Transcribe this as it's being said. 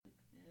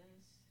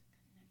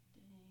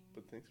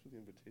But thanks for the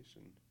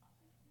invitation.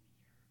 My bandwidth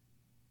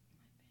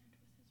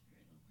is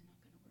very low. We're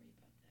not going to worry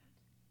about that.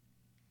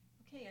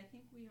 Okay, I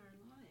think we are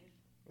live.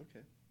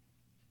 Okay.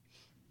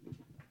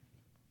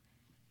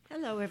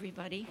 Hello,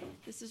 everybody.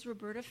 This is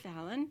Roberta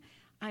Fallon.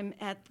 I'm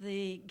at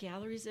the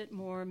Galleries at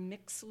Moore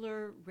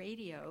Mixler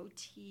Radio,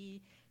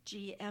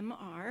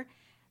 TGMR,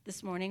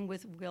 this morning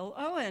with Will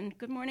Owen.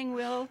 Good morning,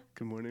 Will.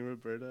 Good morning,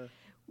 Roberta.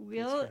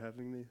 Will, thanks for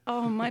having me.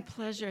 Oh, my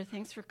pleasure.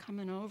 Thanks for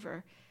coming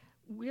over.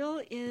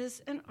 Will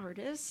is an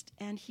artist,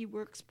 and he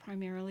works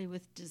primarily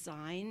with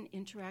design,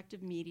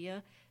 interactive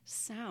media,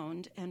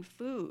 sound, and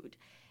food.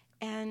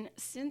 And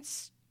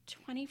since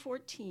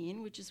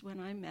 2014, which is when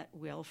I met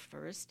Will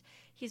first,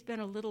 he's been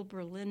a Little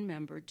Berlin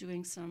member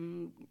doing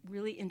some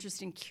really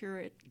interesting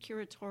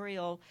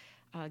curatorial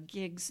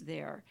gigs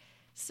there.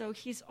 So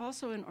he's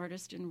also an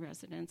artist in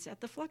residence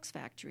at the Flux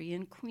Factory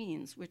in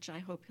Queens, which I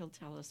hope he'll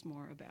tell us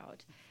more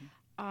about.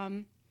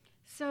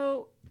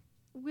 So,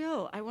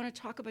 Will, I want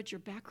to talk about your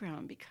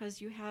background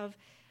because you have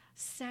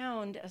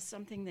sound as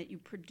something that you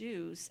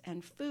produce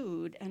and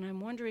food, and I'm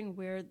wondering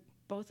where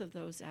both of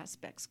those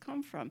aspects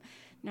come from.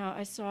 Now,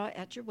 I saw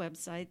at your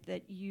website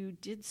that you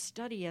did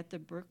study at the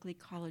Berklee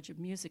College of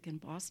Music in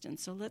Boston,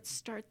 so let's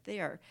start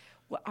there.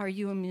 Are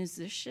you a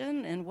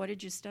musician, and what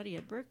did you study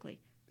at Berklee?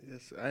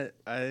 Yes,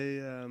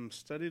 I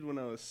studied when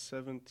I was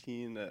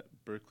 17 at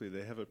Berklee.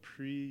 They have a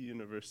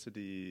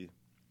pre-university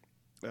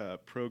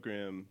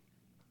program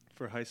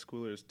for high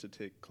schoolers to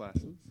take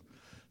classes.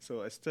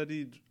 So I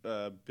studied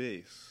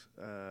bass.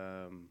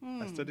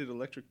 I studied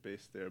electric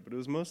bass there, but it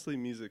was mostly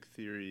music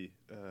theory,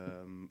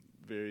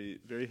 very,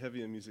 very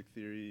heavy in music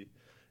theory,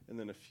 and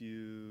then a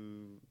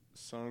few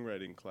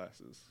songwriting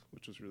classes,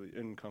 which was really,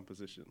 in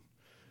composition,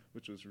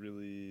 which was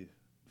really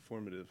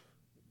formative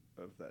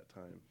of that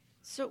time.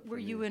 So were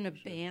you in a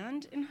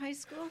band in high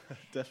school?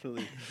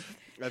 Definitely.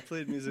 I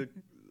played music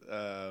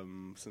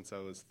since I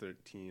was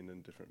 13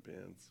 in different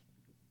bands.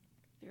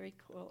 Very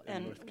cool. In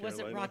And North was it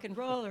Carolina. rock and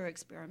roll or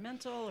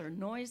experimental or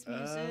noise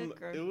music?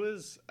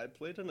 I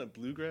played in a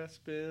bluegrass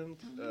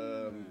band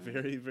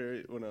very,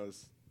 very, when I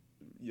was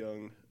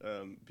young,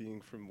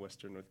 being from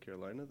Western North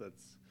Carolina.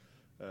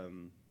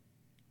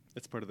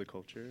 It's part of the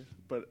culture.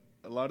 But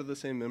a lot of the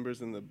same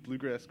members in the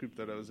bluegrass group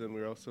that I was in,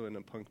 we were also in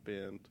a punk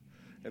band.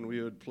 And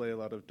we would play a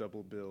lot of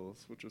double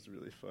bills, which was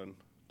really fun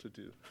to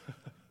do.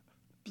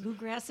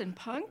 Bluegrass and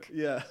punk?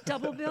 Yeah.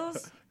 Double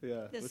bills?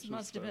 Yeah. This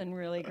must have been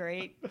really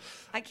great.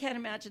 I can't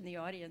imagine the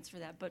audience for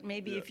that, but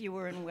maybe if you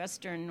were in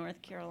Western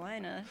North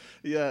Carolina,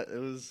 yeah, it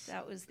was.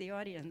 That was the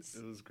audience.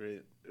 It was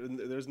great. And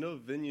there's no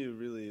venue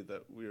really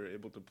that we were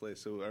able to play.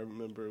 So I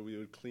remember we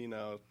would clean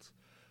out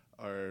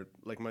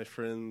my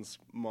friend's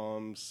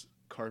mom's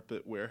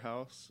carpet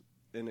warehouse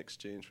in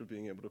exchange for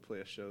being able to play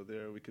a show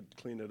there. We could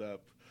clean it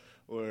up.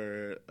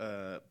 Or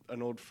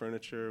an old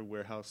furniture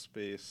warehouse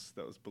space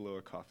that was below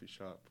a coffee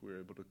shop. We were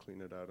able to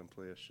clean it out and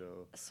play a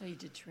show. So you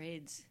did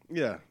trades.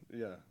 Yeah.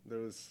 There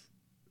was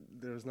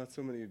not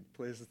so many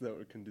places that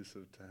were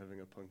conducive to having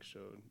a punk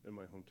show in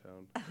my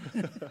hometown.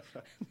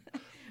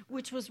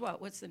 Which was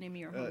what? What's the name of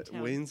your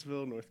hometown?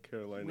 Waynesville, North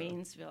Carolina.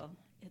 Waynesville.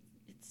 It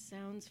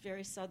sounds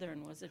very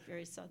southern. Was it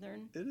very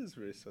southern? It is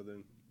very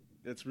southern.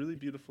 It's really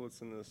beautiful. It's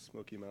in the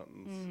Smoky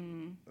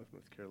Mountains of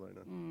North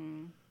Carolina.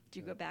 Do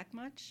you go back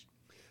much?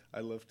 I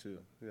love to,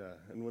 yeah.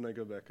 And when I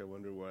go back, I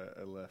wonder why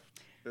I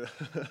left.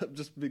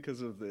 Just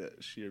because of the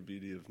sheer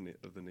beauty of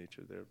the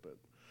nature there, but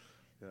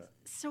yeah.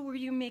 So were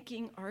you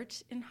making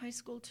art in high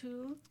school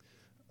too?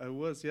 I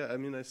was, yeah. I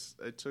mean, I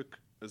took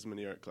as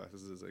many art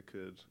classes as I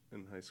could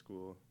in high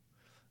school.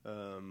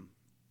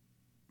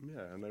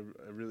 Yeah, and I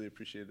really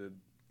appreciated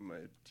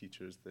my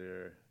teachers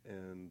there,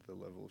 and the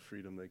level of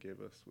freedom they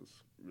gave us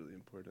was really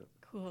important.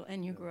 Cool.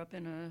 And you grew up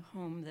in a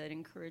home that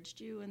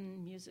encouraged you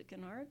in music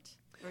and art?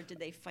 Or did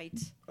they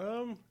fight?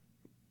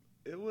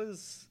 It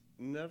was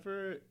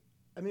never...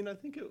 I mean, I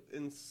think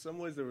in some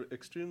ways they were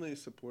extremely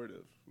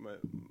supportive, my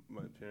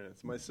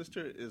parents. My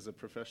sister is a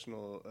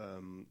professional...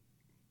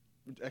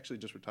 actually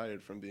just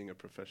retired from being a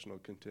professional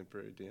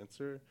contemporary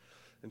dancer,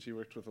 and she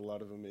worked with a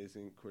lot of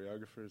amazing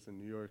choreographers in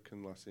New York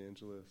and Los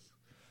Angeles,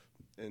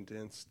 and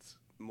danced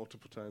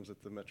multiple times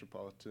at the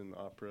Metropolitan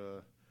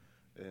Opera,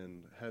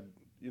 and had,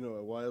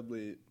 a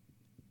wildly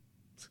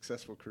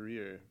successful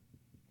career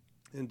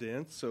in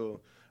dance.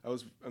 So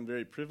I'm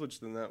very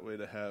privileged in that way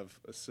to have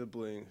a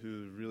sibling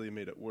who really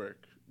made it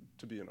work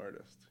to be an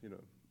artist,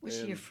 Was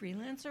she a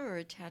freelancer or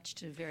attached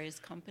to various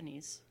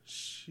companies?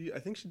 I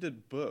think she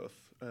did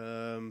both.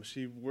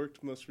 She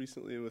worked most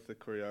recently with a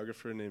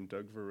choreographer named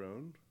Doug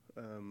Verone,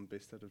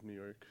 based out of New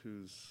York,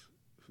 who's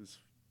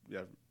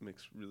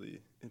makes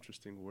really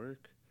interesting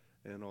work,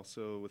 and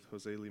also with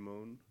Jose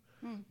Limon,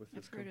 with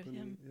his company. I've heard of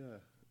him.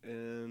 Yeah,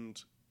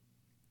 and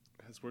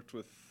has worked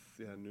with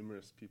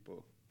numerous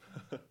people.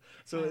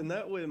 So in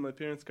that way, my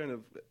parents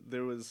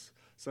there was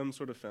some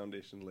sort of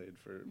foundation laid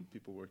for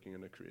people working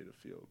in a creative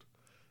field.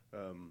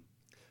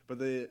 But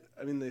they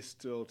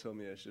still tell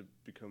me I should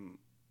become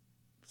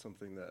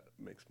something that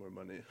makes more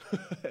money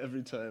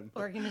every time.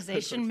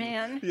 Organization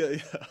man. Yeah.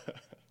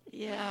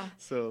 Yeah.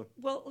 So,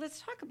 well,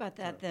 let's talk about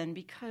that then,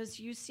 because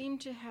you seem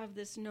to have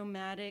this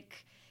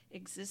nomadic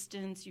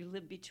existence. You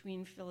live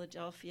between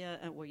Philadelphia.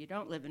 Well, you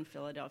don't live in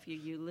Philadelphia.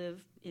 You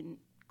live in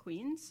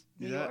Queens,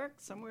 New York,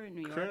 somewhere in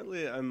New York.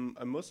 Currently, I'm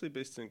mostly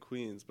based in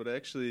Queens, but I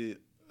actually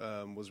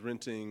was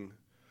renting.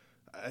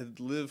 I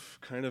live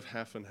kind of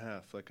half and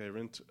half. Like I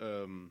rent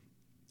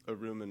a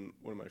room in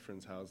one of my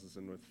friends' houses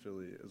in North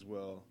Philly as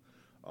well,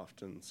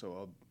 often.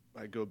 So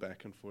I go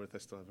back and forth. I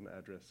still have an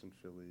address in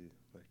Philly.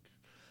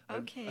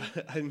 Okay.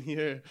 I'm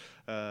here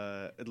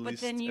at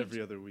least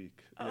every other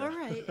week. All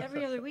right,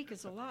 every other week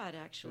is a lot,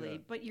 actually. Yeah.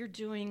 But you're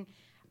doing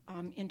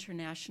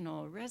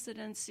international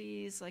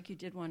residencies, like you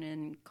did one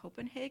in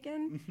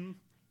Copenhagen. Mm-hmm.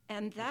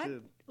 And that,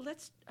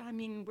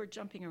 we're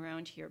jumping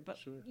around here, but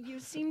Sure. you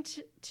seem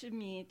to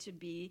me to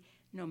be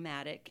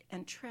nomadic,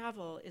 and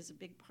travel is a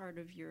big part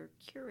of your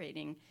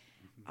curating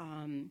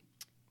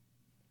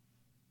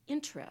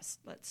interest,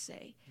 let's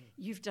say. Yeah.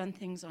 You've done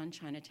things on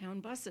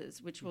Chinatown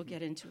buses, which we'll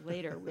get into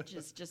later, which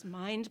is just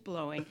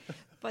mind-blowing.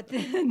 But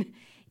then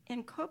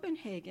in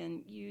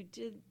Copenhagen, you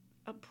did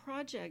a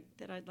project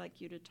that I'd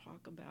like you to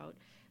talk about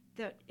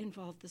that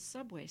involved the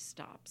subway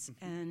stops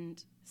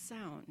and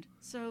sound.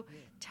 So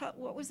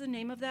what was the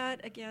name of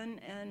that again?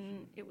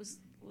 And it was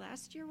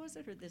last year, was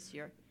it, or this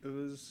year? It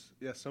was,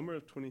 summer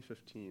of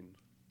 2015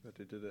 that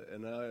I did it.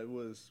 And I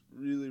was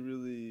really,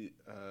 really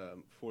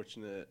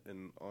fortunate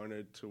and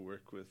honored to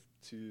work with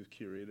two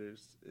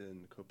curators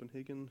in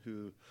Copenhagen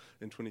who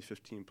in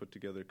 2015 put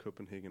together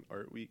Copenhagen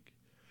Art Week,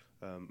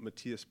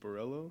 Matthias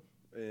Borello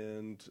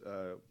and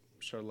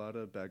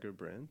Charlotta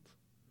Bagger-Brandt.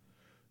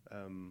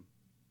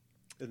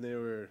 And they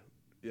were,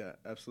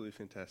 absolutely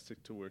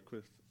fantastic to work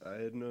with. I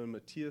had known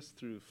Matthias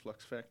through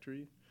Flux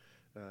Factory,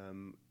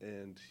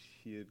 and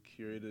he had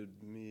curated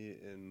me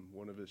in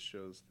one of his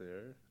shows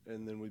there.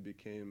 And then we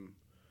became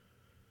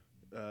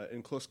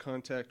in close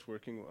contact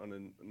working on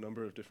a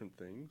number of different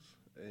things.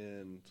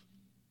 And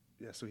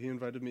so he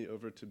invited me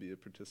over to be a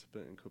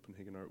participant in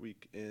Copenhagen Art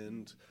Week.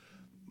 And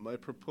my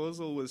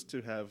proposal was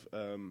to have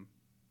a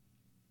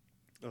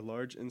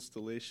large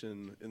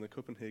installation in the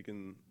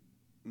Copenhagen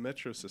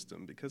metro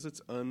system, because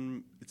it's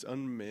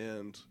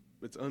unmanned,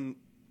 it's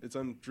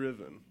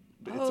undriven.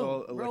 It's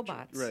all electric.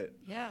 Robots. Right.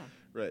 Yeah.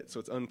 Right. So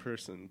it's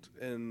unpersoned,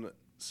 and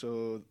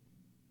so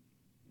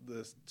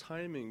the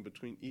timing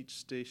between each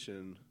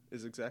station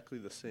is exactly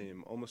the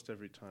same almost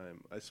every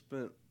time. I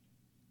spent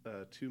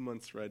 2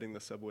 months riding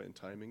the subway and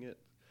timing it,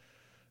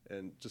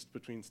 and just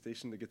between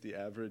station to get the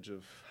average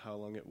of how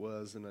long it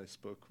was. And I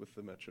spoke with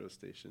the metro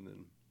station,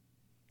 and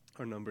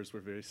our numbers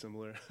were very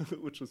similar,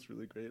 which was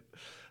really great.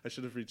 I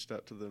should have reached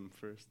out to them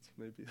first,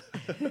 maybe.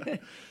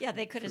 Yeah,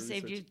 they could have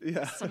saved you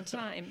some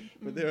time.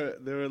 But they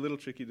were a little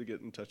tricky to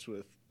get in touch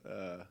with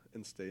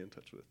and stay in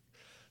touch with.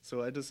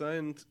 So I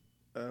designed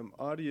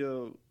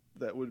audio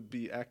that would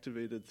be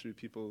activated through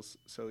people's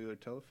cellular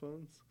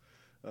telephones,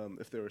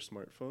 if they were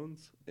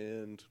smartphones.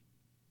 And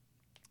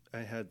I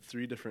had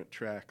 3 different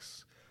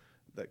tracks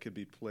that could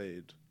be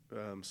played.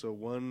 So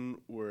one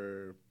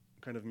were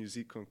kind of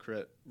musique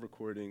concrète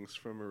recordings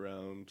from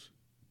around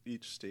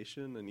each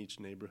station and each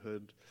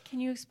neighborhood.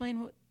 Can you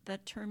explain what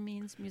that term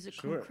means, musique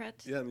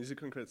concrète? Yeah, musique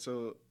concrète.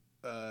 So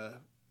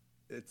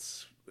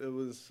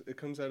it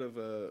comes out of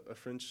a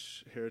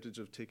French heritage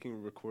of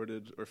taking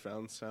recorded or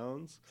found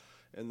sounds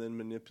and then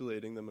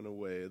manipulating them in a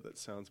way that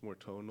sounds more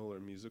tonal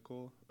or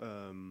musical.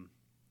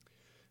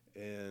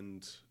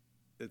 And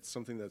it's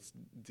something that's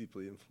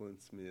deeply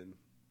influenced me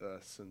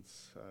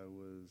since I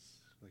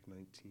was like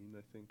 19,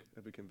 I think. I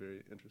became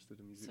very interested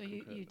in music. So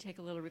you take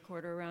a little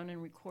recorder around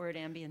and record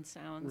ambient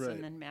sounds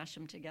and then mash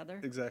them together?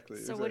 Exactly,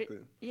 so exactly.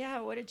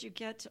 What did you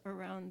get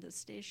around the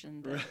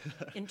station that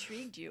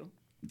intrigued you?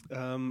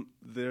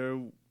 There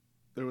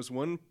was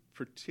one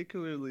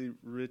particularly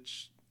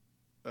rich,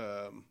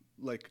 kind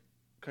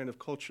of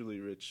culturally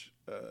rich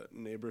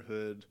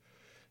neighborhood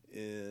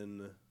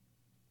in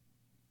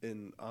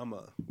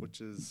Amma,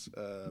 which is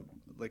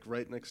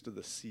right next to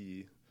the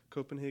sea.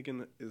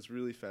 Copenhagen is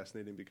really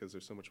fascinating because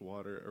there's so much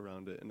water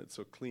around it, and it's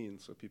so clean,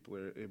 so people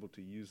are able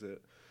to use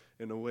it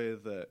in a way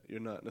that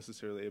you're not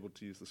necessarily able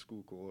to use the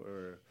Schuylkill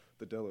or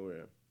the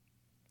Delaware.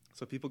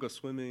 So people go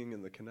swimming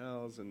in the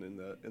canals and in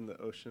the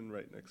ocean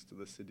right next to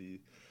the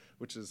city,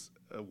 which is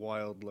a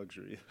wild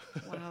luxury.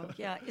 Wow,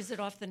 yeah. Is it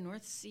off the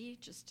North Sea,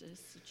 just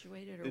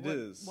situated? Or it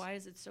is. Why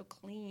is it so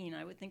clean?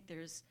 I would think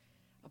there's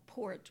a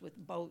port with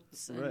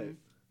boats. Right.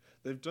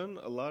 They've done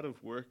a lot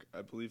of work,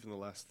 I believe, in the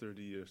last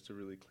 30 years to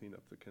really clean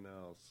up the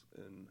canals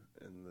and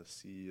the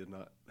sea and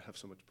not have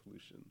so much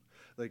pollution.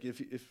 Like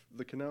if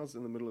the canal's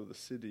in the middle of the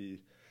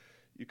city,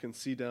 you can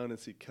see down and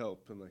see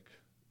kelp and like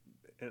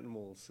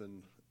animals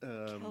and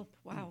kelp.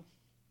 Wow.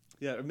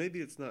 Yeah, or maybe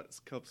it's not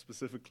kelp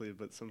specifically,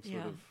 but some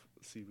sort of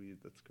seaweed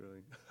that's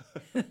growing.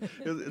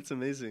 It's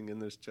amazing,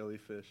 and there's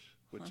jellyfish,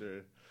 which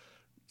are.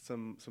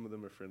 Some of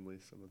them are friendly,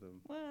 some of them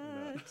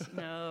are not.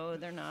 No,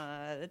 they're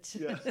not.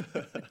 Yeah.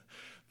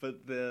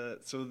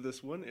 But so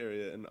this one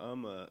area in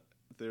Amma,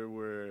 there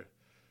were,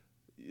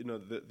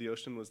 the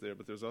ocean was there,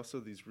 but there's also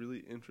these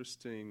really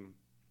interesting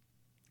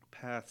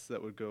paths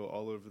that would go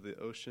all over the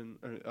ocean,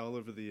 or all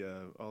over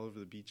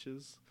the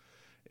beaches,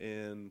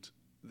 and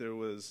there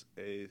was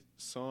a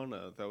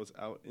sauna that was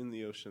out in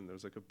the ocean. There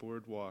was like a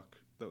boardwalk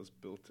that was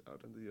built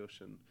out in the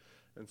ocean,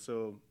 and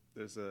so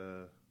there's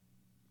a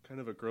kind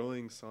of a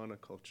growing sauna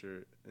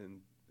culture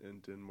in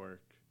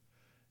Denmark,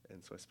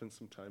 and so I spent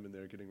some time in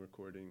there getting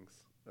recordings.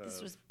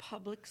 This was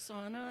public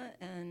sauna,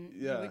 and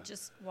Yeah. you would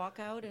just walk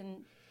out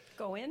and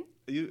go in?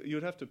 You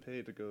would have to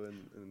pay to go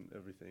in and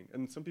everything,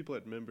 and some people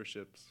had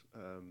memberships,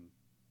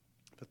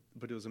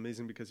 but it was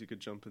amazing because you could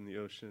jump in the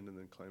ocean and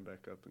then climb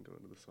back up and go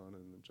into the sauna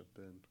and then jump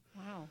in.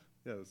 Wow.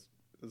 Yeah, it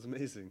was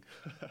amazing.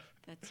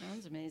 That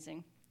sounds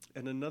amazing.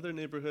 And another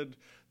neighborhood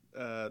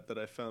that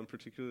I found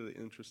particularly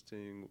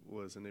interesting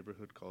was a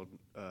neighborhood called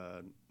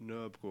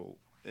Nørrebro,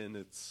 and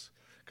it's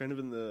kind of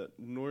in the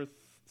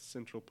north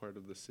central part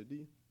of the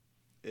city,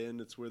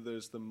 and it's where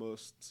there's the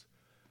most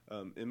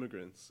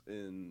immigrants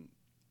in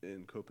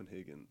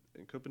Copenhagen.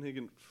 In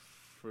Copenhagen,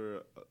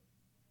 for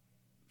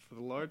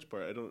the large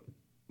part, I don't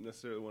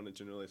necessarily want to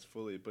generalize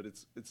fully, but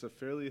it's a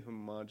fairly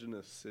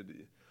homogenous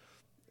city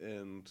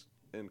and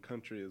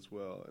country as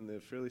well, and they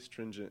have fairly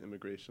stringent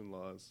immigration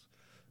laws.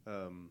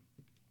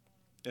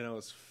 And I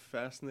was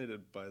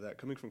fascinated by that.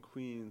 Coming from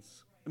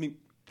Queens, I mean,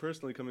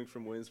 personally coming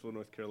from Waynesville,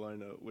 North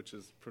Carolina, which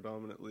is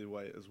predominantly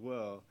white as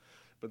well,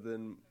 but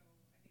then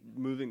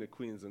moving to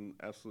Queens and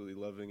absolutely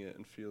loving it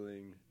and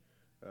feeling,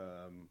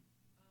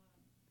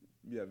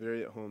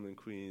 very at home in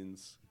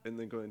Queens, and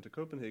then going to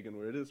Copenhagen,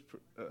 where it is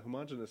a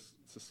homogenous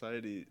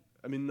society.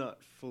 I mean,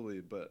 not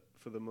fully, but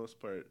for the most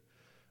part,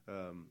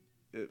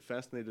 it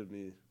fascinated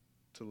me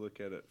to look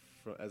at it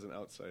as an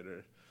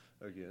outsider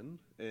again.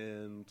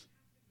 And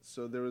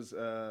so there was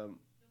an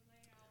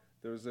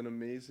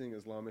amazing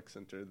Islamic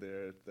center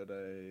there that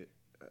I,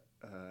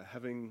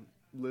 having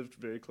lived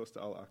very close to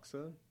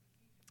Al-Aqsa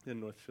in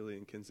North Philly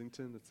in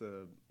Kensington, it's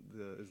the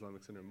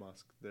Islamic Center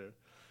mosque there.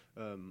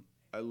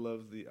 I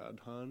love the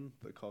adhan,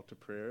 the call to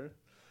prayer,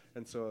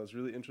 and so I was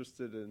really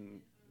interested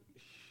in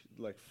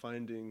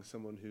finding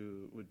someone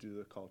who would do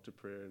the call to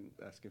prayer and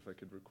asking if I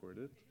could record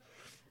it.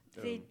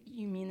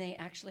 You mean they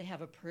actually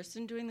have a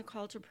person doing the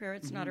call to prayer?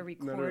 It's not a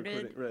Not a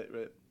recorded?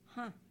 Right.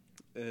 Huh.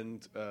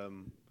 And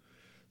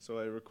so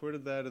I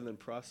recorded that and then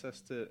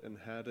processed it and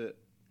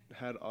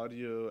had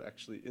audio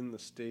actually in the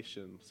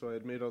station. So I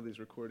had made all these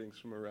recordings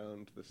from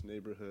around this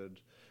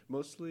neighborhood,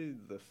 mostly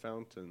the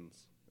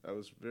fountains. I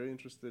was very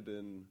interested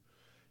in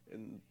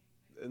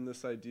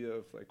this idea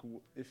of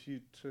if you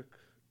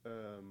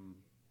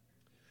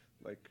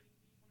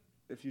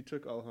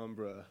took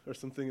Alhambra or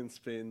something in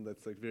Spain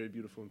that's very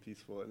beautiful and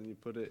peaceful, and you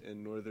put it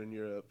in Northern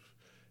Europe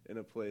in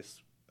a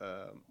place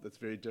that's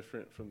very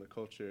different from the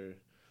culture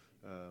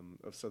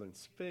of southern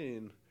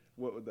Spain,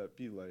 what would that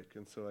be like?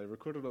 And so I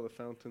recorded all the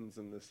fountains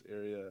in this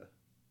area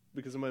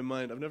because in my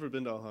mind, I've never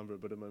been to Alhambra,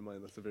 but in my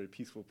mind that's a very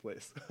peaceful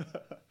place.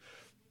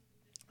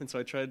 And so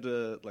I tried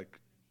to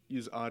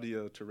use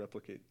audio to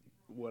replicate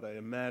what I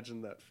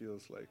imagine that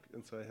feels like.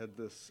 And so I had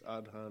this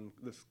adhan,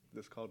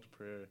 this call to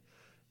prayer,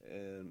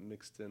 and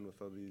mixed in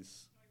with all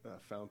these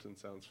fountain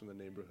sounds from the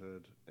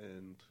neighborhood,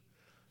 and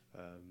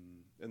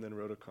then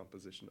wrote a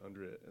composition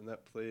under it, and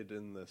that played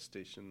in the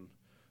station,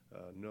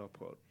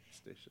 Nørreport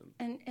station.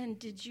 And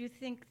did you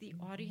think the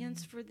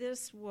audience for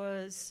this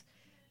was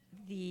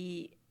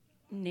the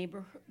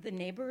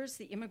neighbors,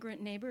 the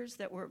immigrant neighbors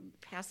that were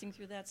passing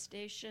through that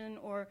station,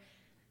 or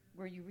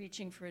were you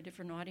reaching for a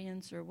different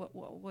audience, or what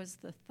was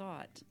the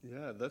thought?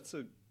 Yeah, that's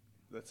a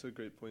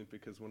great point,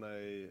 because when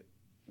I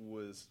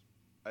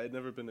had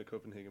never been to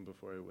Copenhagen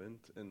before I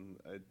went, and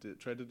I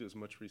tried to do as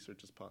much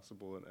research as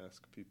possible and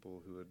ask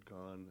people who had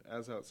gone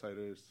as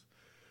outsiders,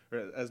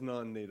 or as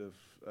non-native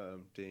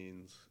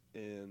Danes,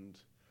 and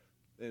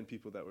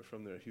people that were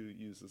from there who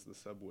uses the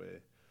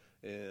subway.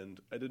 And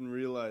I didn't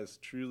realize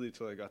truly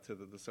till I got to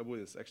the subway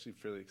is actually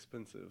fairly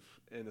expensive,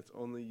 and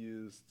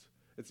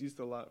it's used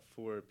a lot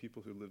for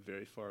people who live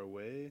very far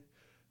away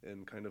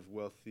and kind of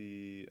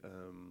wealthy,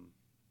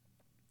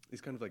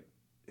 these kind of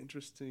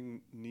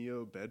interesting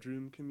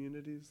neo-bedroom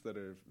communities that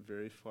are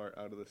very far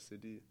out of the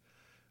city,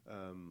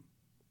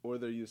 or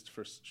they're used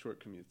for short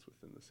commutes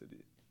within the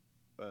city.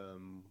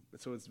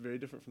 So it's very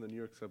different from the New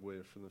York subway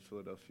or from the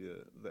Philadelphia,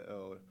 the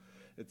L.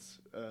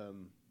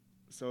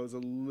 So I was a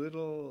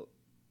little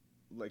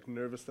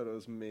nervous that I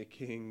was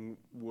making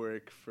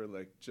work for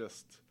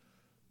just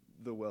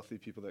the wealthy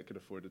people that could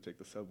afford to take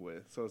the subway.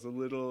 So I was a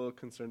little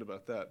concerned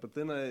about that. But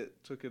then I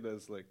took it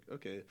as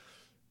okay,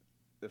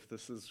 if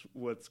this is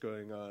what's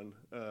going on,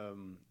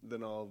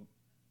 then I'll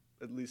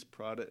at least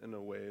prod it in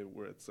a way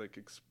where it's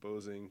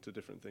exposing to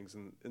different things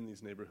in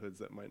these neighborhoods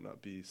that might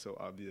not be so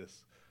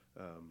obvious,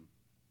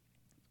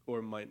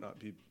 or might not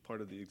be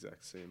part of the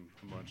exact same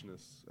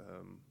homogenous,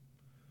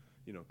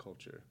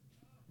 culture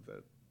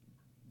that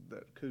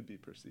could be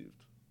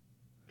perceived.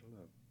 I don't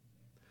know.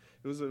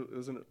 It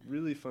was a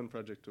really fun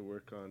project to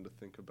work on, to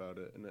think about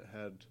it, and it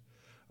had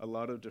a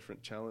lot of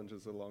different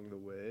challenges along the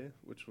way,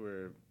 which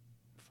were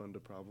fun to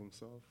problem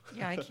solve.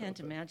 Yeah, I can't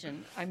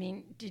imagine. I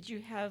mean, did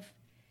you have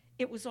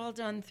it was all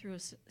done through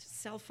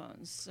cell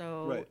phones,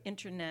 so Right.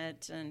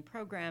 internet and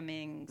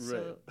programming, Right.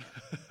 so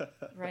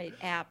right,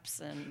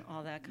 apps and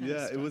all that kind of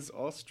Yeah, stuff. it was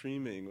all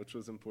streaming, which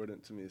was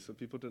important to me. So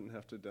people didn't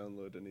have to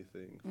download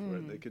anything for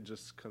it. They could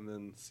just come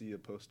in, see a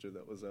poster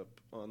that was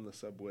up on the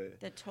subway.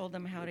 that told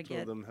them how to It get.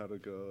 told them how to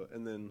go.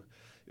 And then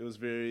it was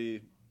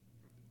very,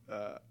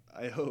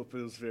 I hope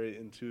it was very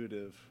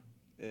intuitive,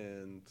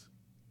 and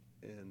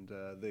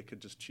they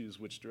could just choose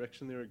which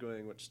direction they were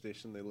going, which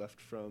station they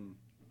left from,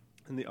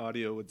 and the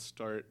audio would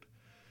start.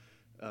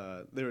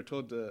 They were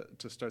told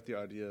to start the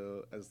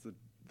audio as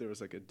there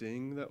was like a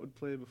ding that would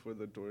play before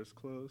the doors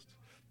closed,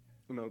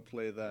 and I would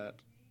play that,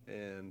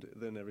 and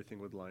then everything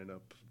would line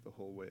up the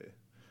whole way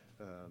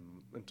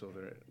until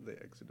they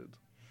exited.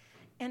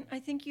 And I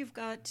think you've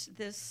got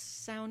this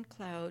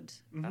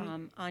SoundCloud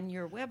on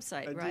your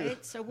website, I do.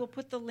 right? So we'll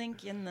put the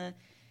link in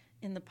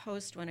the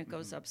post when it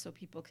goes up, so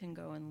people can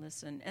go and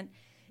listen.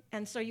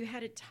 And so you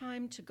had a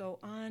time to go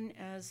on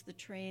as the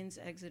trains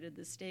exited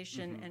the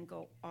station and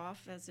go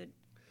off as it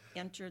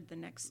entered the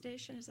next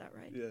station. Is that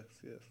right? Yes,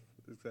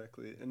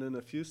 exactly. And in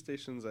a few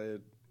stations, I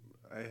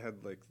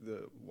had like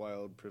the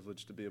wild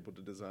privilege to be able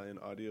to design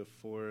audio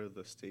for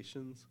the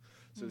stations.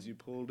 So as you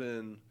pulled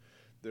in,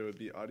 there would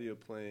be audio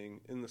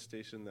playing in the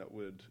station that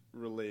would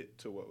relate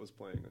to what was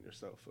playing on your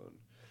cell phone.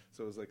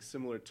 So it was like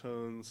similar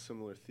tones,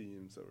 similar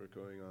themes that were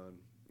going on.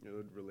 It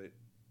would relate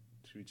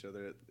to each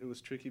other. It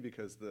was tricky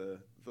because the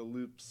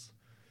loops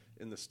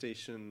in the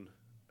station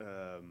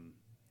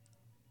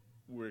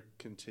were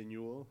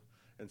continual,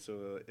 and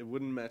so it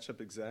wouldn't match up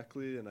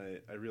exactly, and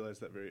I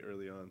realized that very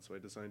early on, so I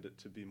designed it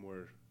to be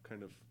more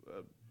kind of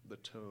the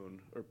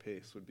tone or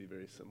pace would be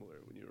very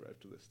similar when you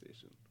arrived to the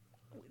station.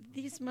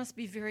 These must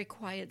be very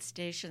quiet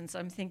stations.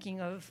 I'm thinking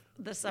of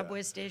the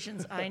subway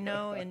stations I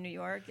know in New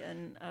York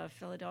and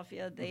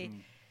Philadelphia.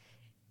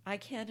 I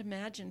can't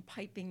imagine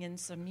piping in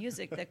some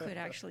music that could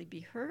actually be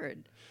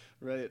heard.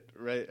 Right.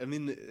 I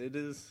mean, it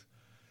is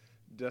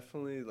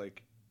definitely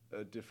like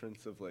a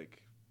difference of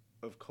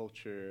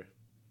culture,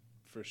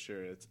 for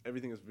sure.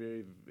 Everything is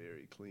very,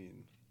 very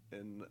clean,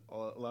 and a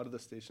lot of the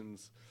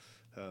stations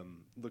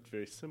look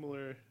very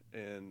similar.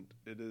 And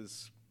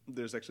there's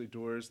actually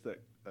doors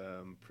that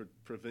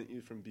prevent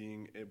you from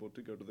being able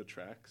to go to the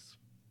tracks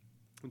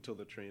until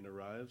the train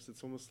arrives.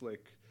 It's almost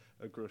like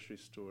a grocery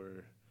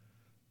store,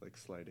 like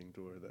sliding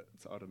door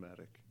that's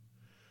automatic.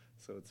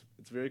 So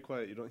it's very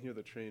quiet. You don't hear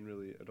the train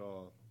really at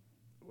all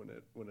when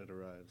it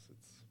arrives.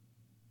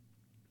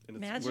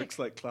 It works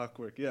like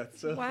clockwork. Yeah,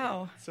 it's so,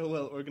 wow. So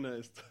well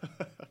organized.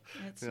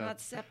 It's not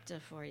SEPTA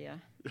for you.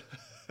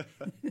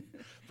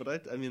 But I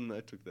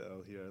took the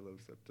L here. I love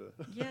SEPTA.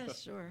 Yeah,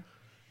 sure.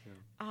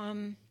 Yeah.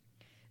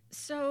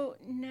 So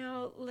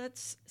now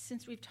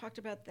since we've talked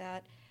about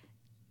that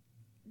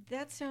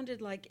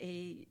sounded like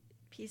a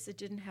piece that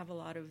didn't have a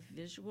lot of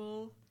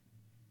visual,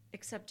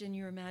 except in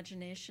your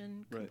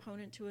imagination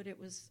component to it. It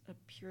was a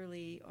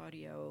purely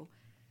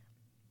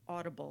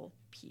audible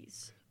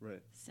piece.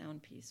 Right.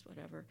 Sound piece,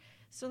 whatever.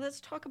 So let's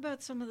talk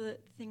about some of the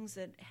things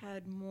that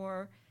had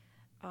more,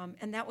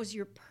 and that was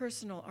your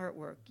personal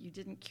artwork. You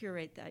didn't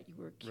curate that. You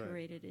were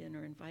curated in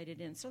or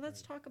invited in. So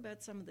let's talk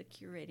about some of the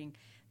curating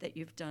that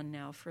you've done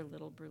now for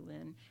Little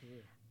Berlin. Sure.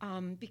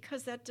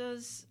 Because that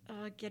does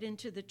get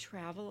into the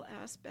travel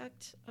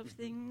aspect of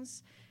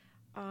things.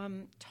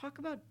 Talk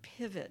about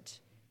Pivot,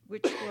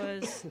 which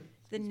was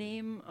the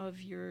name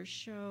of your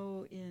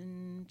show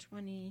in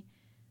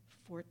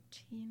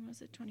 2014,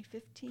 was it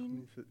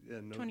 2015?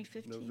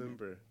 2015.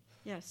 November.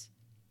 Yes.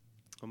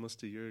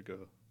 Almost a year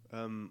ago.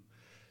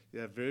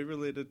 Very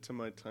related to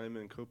my time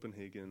in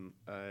Copenhagen.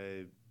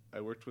 I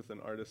worked with an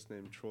artist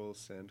named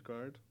Troels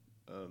Sandgaard,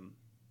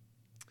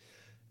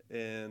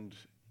 and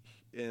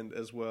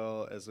as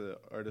well as an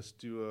artist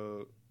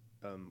duo,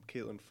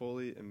 Caitlin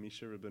Foley and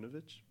Misha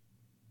Rabinovich,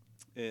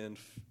 and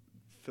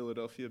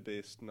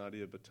Philadelphia-based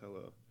Nadia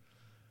Botello.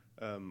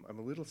 I'm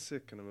a little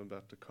sick and I'm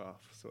about to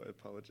cough, so I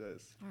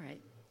apologize. All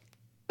right.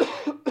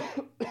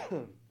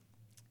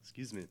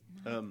 Excuse me.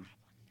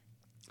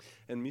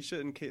 And Misha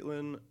and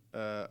Caitlin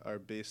are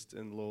based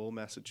in Lowell,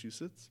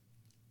 Massachusetts.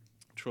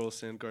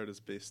 Troels Sandgaard is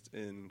based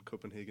in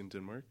Copenhagen,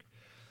 Denmark.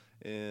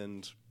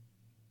 And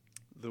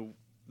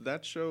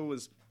that show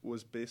was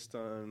based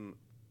on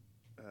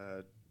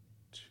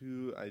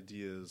two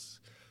ideas,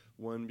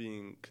 one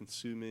being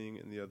consuming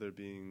and the other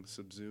being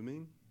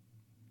subsuming.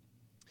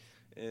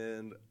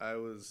 And I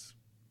was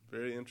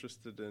very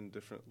interested in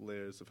different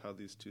layers of how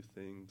these two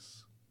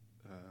things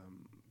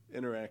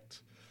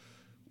interact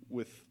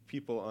with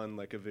people on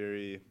like a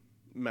very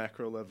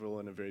macro level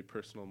and a very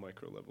personal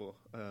micro level.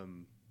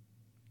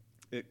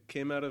 It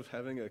came out of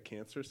having a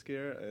cancer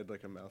scare. I had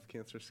like a mouth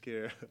cancer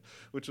scare,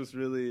 which was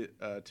really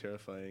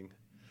terrifying.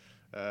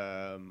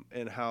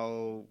 And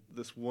how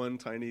this one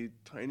tiny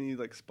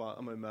like spot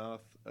on my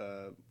mouth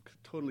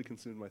totally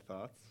consumed my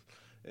thoughts,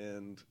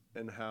 and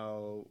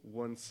how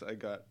once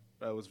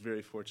I was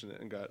very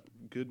fortunate and got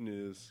good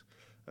news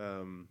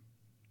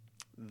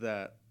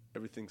that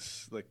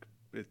everything's like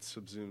it's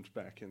subsumed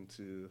back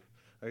into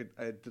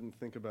I didn't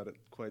think about it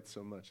quite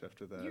so much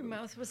after that. Your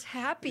mouth was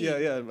happy. Yeah,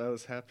 I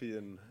was happy,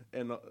 and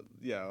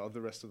all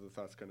the rest of the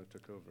thoughts kind of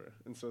took over.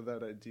 And so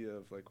that idea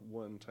of like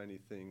one tiny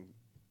thing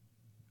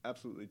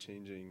absolutely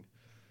changing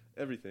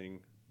everything.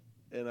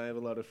 And I have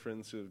a lot of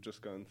friends who have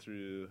just gone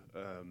through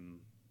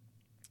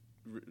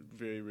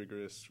very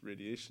rigorous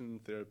radiation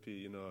therapy.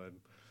 You know,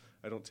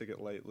 I don't take it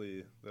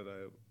lightly that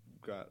I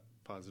got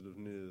positive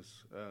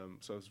news.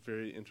 So I was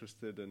very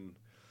interested in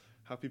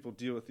how people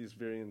deal with these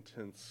very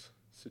intense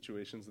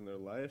situations in their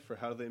life, or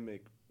how they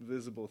make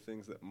visible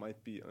things that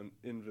might be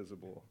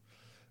invisible,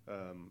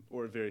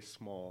 or very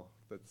small,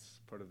 that's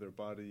part of their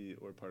body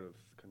or part of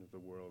kind of the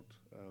world.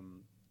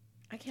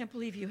 I can't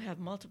believe you have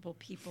multiple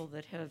people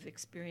that have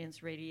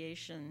experienced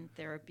radiation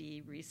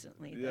therapy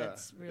recently. Yeah,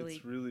 That's really,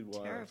 it's really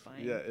wild.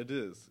 terrifying. Yeah, it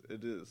is.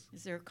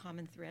 Is there a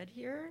common thread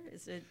here?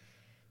 Is it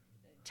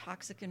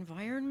toxic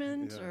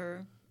environment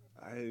or?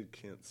 I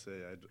can't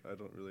say. I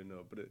don't really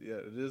know. But it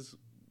is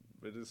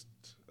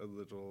a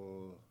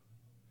little,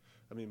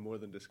 I mean, more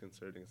than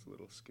disconcerting. It's a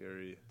little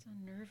scary. It's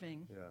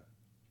unnerving. Yeah.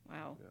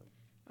 Wow.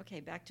 Yeah. Okay,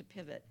 back to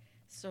Pivot.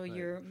 So Right.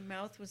 your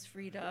mouth was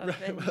freed up, Right,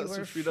 and my you mouth were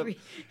was freed up.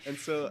 And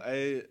so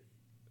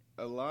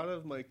a lot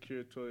of my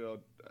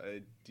curatorial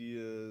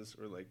ideas,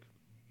 or like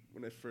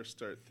when I first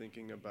start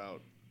thinking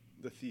about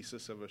the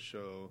thesis of a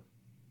show,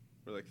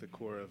 or like the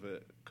core of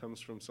it,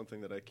 comes from something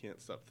that I can't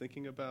stop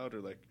thinking about,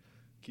 or like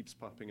keeps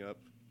popping up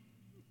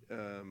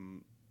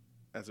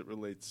as it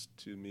relates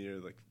to me, or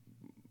like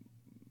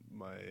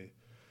my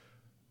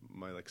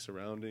like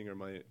surrounding, or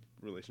my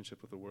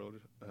relationship with the world,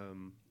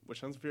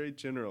 which sounds very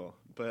general,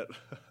 but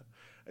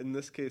in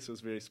this case it was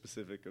very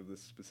specific of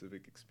this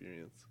specific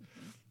experience.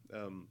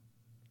 Mm-hmm.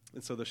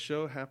 And so the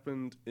show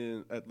happened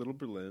at Little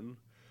Berlin,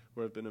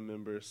 where I've been a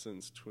member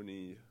since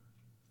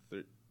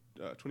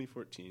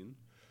 2014,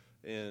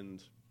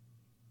 and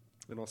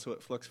also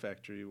at Flux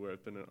Factory, where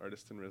I've been an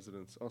artist in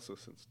residence also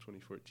since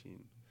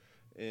 2014.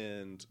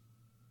 And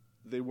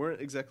they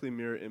weren't exactly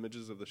mirror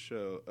images of the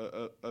show,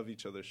 of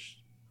each other,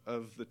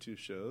 of the two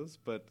shows,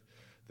 but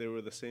they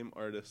were the same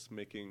artists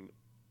making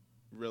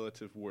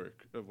relative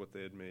work of what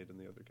they had made in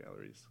the other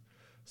galleries.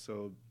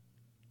 So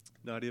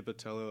Nadia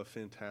Botelho, a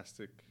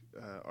fantastic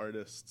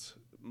artist,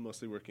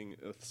 mostly working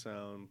with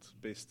sound,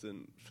 based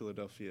in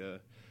Philadelphia,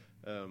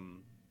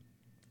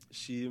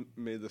 she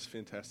made this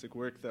fantastic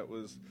work that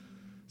was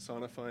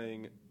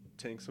sonifying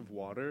tanks of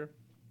water,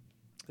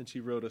 and she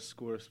wrote a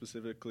score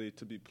specifically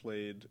to be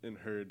played and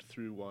heard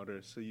through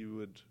water. So you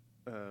would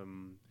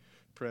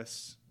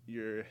press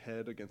your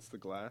head against the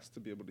glass to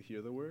be able to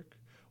hear the work,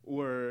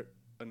 or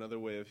another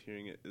way of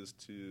hearing it is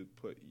to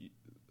put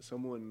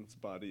someone's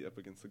body up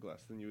against the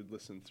glass. Then you would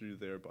listen through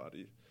their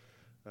body.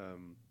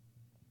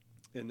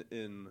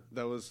 And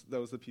that was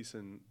the piece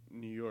in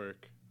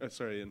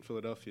in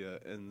Philadelphia,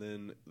 and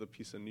then the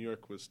piece in New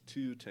York was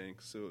two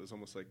tanks, so it was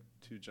almost like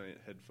two giant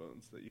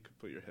headphones that you could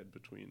put your head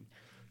between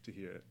to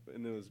hear it,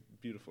 and it was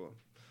beautiful.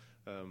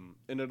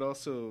 And it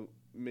also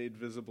made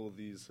visible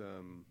these,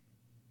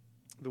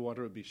 the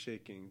water would be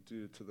shaking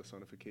due to the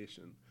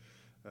sonification,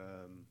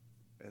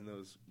 and that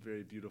was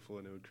very beautiful,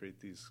 and it would create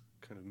these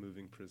kind of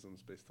moving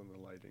prisms based on the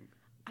lighting.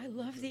 I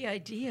love the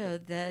idea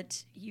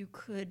that you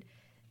could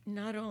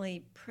not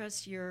only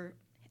press your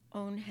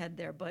own head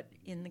there, but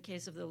in the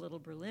case of the Little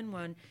Berlin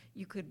one,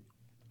 you could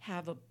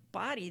have a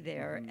body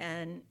there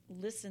and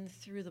listen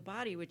through the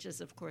body, which is,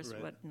 of course,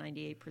 Right. what,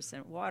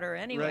 98% water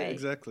anyway. Right,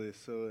 exactly.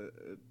 So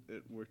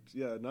it worked.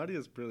 Yeah,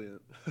 Nadia's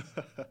brilliant.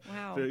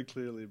 Wow. Very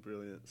clearly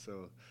brilliant.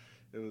 So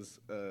it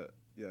was, a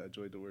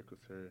joy to work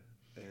with her.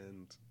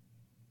 And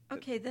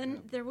Okay,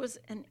 then there was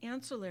an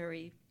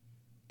ancillary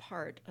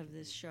part of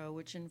this show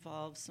which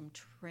involves some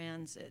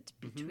transit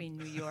between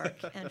New York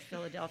and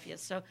Philadelphia.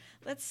 So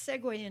let's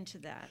segue into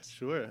that.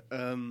 Sure.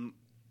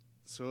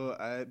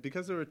 So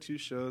because there were two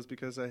shows,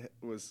 because I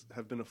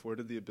have been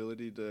afforded the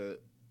ability to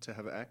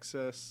have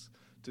access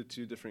to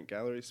two different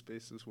gallery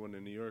spaces, one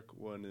in New York,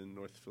 one in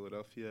North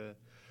Philadelphia,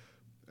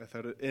 I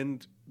thought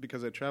and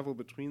because I travel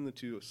between the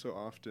two so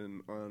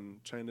often on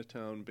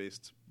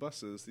Chinatown-based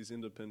buses, these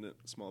independent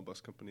small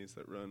bus companies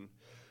that run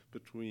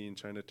between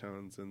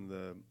Chinatowns and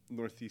the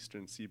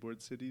northeastern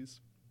seaboard cities,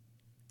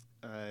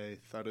 I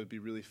thought it would be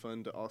really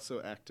fun to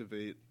also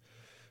activate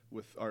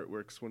with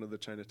artworks one of the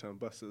Chinatown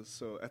buses.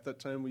 So at that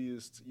time we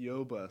used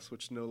YoBus,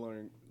 which no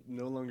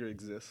longer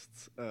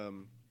exists,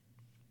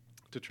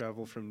 to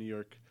travel from New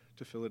York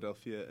to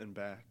Philadelphia and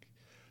back.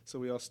 So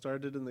we all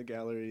started in the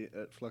gallery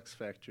at Flux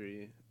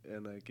Factory,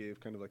 and I gave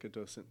kind of like a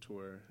docent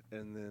tour.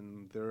 And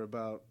then there were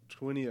about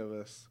 20 of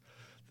us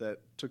that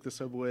took the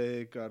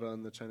subway, got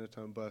on the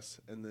Chinatown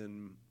bus, and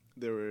then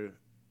there were,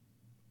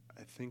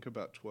 I think,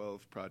 about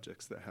 12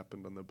 projects that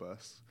happened on the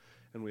bus.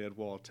 And we had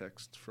wall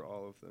text for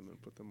all of them and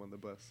put them on the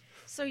bus.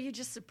 So you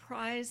just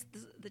surprised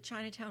the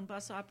Chinatown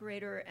bus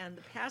operator and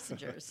the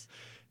passengers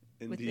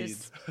with Indeed.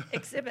 this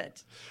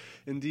exhibit.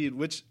 Indeed,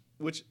 which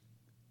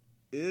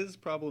is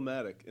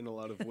problematic in a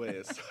lot of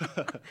ways.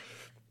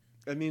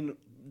 I mean,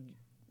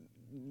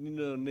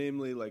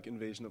 namely like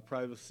invasion of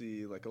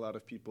privacy. Like a lot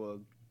of people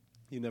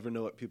you never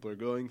know what people are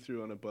going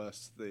through on a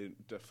bus. They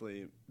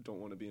definitely don't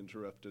want to be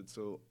interrupted.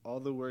 So all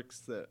the works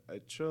that I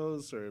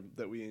chose or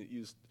that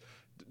we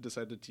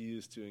decided to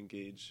use to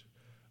engage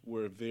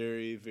were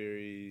very,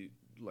 very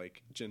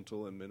like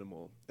gentle and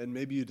minimal. And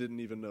maybe you didn't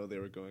even know they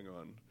were going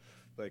on.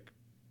 Like,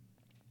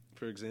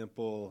 for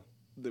example,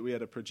 that we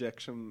had a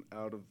projection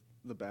out of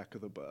the back of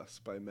the bus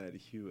by Maddie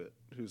Hewitt,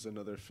 who's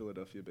another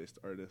Philadelphia-based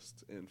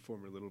artist and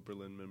former Little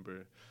Berlin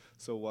member.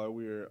 So while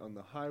we were on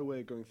the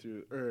highway going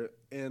through,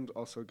 and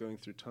also going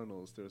through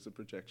tunnels, there was a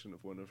projection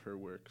of one of her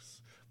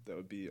works that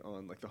would be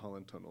on like the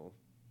Holland Tunnel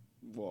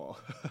wall.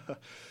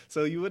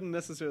 So you wouldn't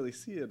necessarily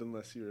see it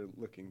unless you were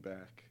looking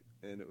back,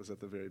 and it was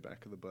at the very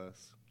back of the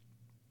bus.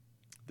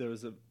 There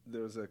was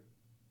a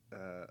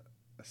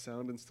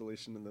sound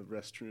installation in the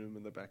restroom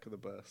in the back of the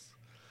bus.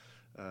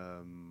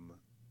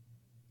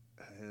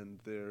 And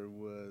there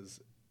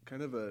was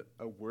kind of a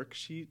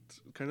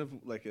worksheet, kind of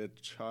like a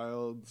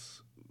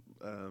child's,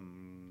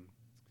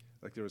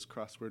 like there was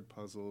crossword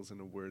puzzles and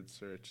a word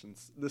search and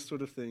this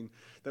sort of thing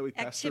that we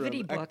passed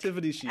around.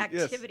 Activity sheet.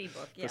 Activity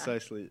book, yeah.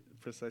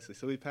 Precisely.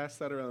 So we passed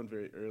that around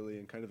very early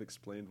and kind of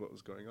explained what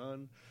was going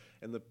on.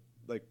 And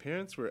the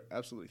parents were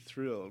absolutely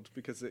thrilled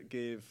because it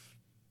gave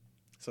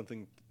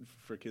something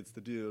for kids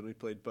to do. And we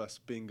played bus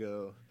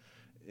bingo,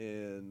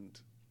 and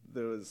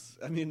there was,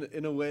 I mean,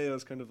 in a way, it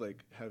was kind of like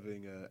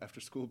having an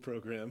after-school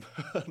program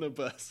on a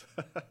bus.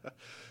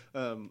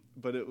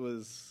 But it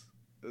was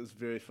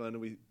very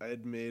fun. I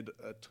had made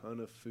a ton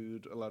of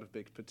food, a lot of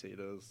baked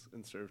potatoes,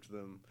 and served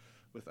them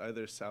with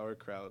either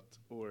sauerkraut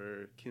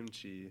or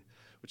kimchi,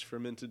 which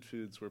fermented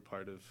foods were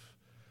part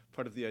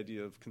of the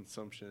idea of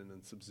consumption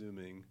and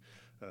subsuming,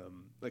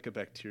 like a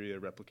bacteria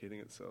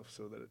replicating itself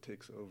so that it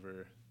takes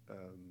over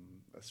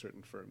a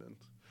certain ferment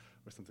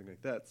or something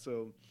like that.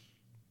 So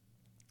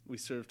we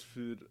served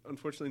food.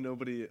 Unfortunately,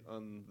 nobody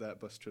on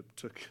that bus trip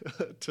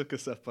took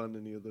us up on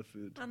any of the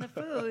food. On the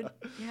food,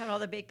 you had all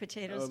the baked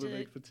potatoes.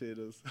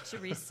 To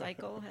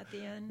recycle at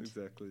the end.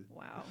 Exactly.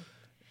 Wow.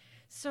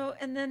 So,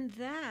 and then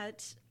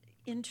that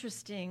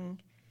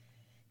interesting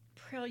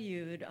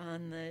prelude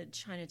on the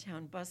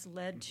Chinatown bus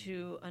led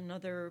to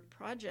another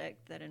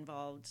project that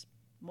involved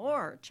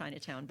more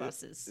Chinatown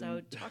buses.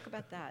 So, talk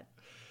about that.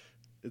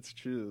 It's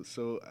true.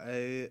 So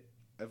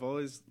I've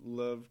always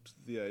loved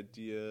the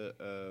idea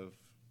of.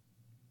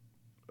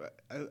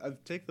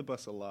 I've taken the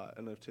bus a lot,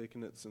 and I've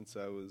taken it since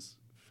I was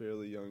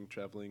fairly young,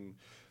 traveling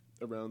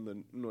around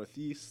the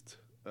Northeast.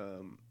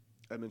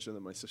 I mentioned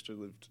that my sister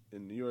lived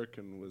in New York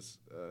and was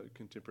a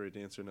contemporary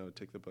dancer, and I would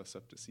take the bus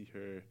up to see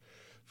her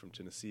from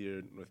Tennessee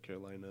or North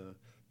Carolina.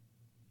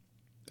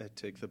 I'd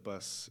take the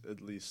bus at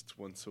least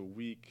once a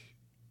week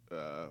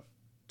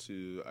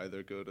to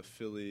either go to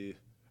Philly,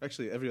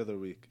 actually every other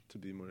week to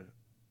be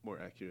more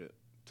accurate,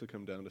 to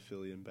come down to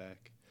Philly and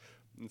back.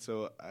 And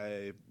so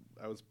I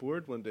was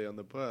bored one day on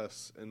the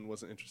bus and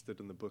wasn't interested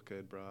in the book I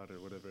had brought or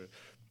whatever.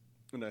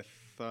 And I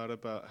thought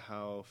about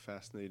how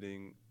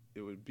fascinating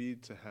it would be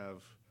to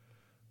have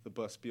the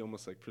bus be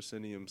almost like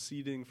proscenium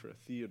seating for a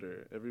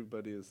theater.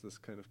 Everybody is this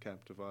kind of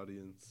captive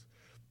audience,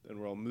 and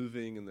we're all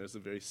moving, and there's a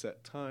very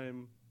set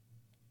time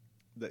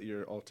that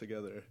you're all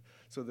together.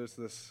 So there's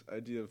this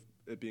idea of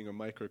it being a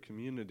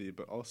micro-community,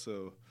 but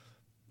also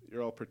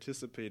you're all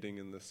participating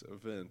in this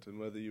event, and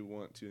whether you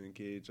want to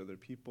engage other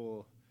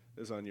people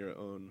is on your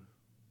own.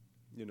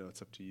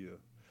 It's up to you.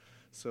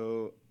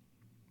 So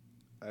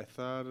I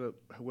thought of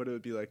what it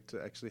would be like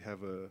to actually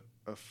have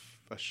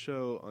a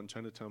show on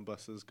Chinatown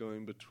buses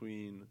going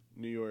between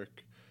New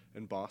York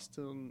and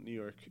Boston, New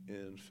York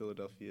and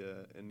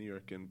Philadelphia, and New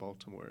York and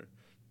Baltimore.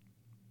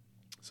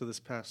 So this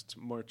past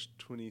March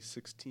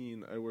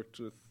 2016, I worked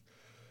with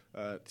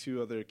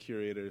two other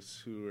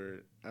curators who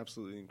were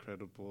absolutely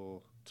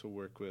incredible to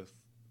work with.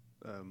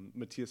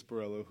 Matthias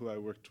Borello, who I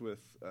worked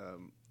with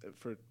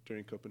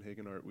during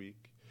Copenhagen Art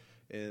Week,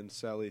 and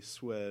Sally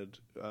Swed,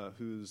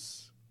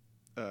 who's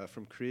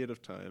from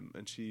Creative Time,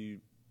 and she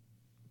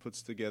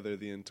puts together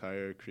the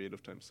entire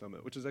Creative Time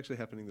Summit, which is actually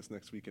happening this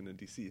next weekend in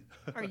D.C.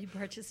 Are you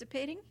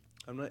participating?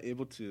 I'm not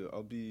able to.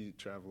 I'll be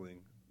traveling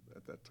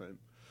at that time,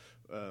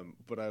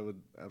 but I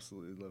would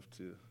absolutely love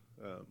to.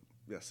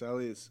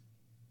 Sally is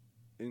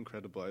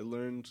incredible. I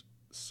learned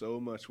so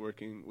much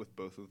working with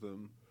both of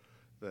them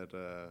that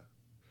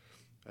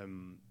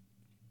I'm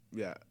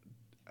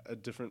a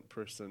different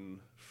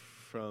person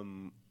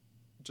from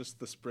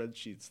just the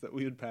spreadsheets that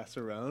we would pass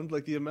around.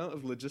 Like the amount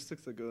of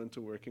logistics that go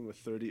into working with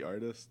 30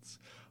 artists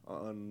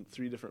on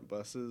 3 different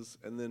buses,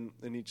 and then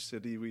in each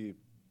city we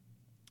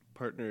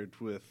partnered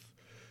with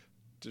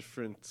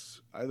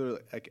different either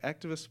like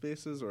activist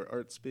spaces or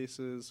art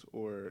spaces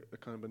or a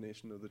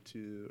combination of the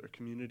two, or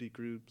community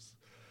groups,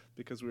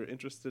 because we were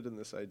interested in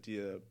this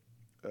idea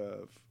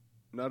of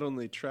not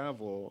only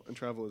travel, and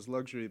travel is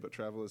luxury, but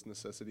travel is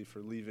necessity for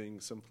leaving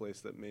some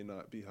place that may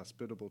not be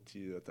hospitable to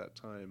you at that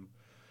time,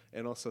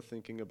 and also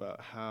thinking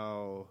about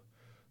how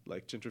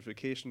like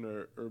gentrification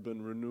or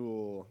urban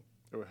renewal,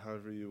 or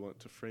however you want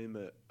to frame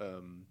it,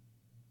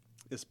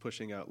 is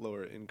pushing out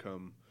lower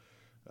income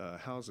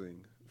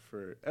housing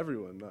for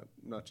everyone,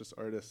 not just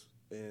artists.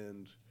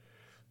 And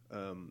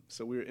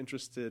So we were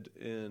interested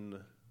in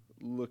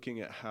looking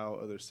at how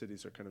other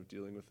cities are kind of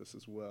dealing with this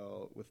as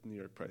well, with New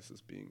York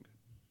prices being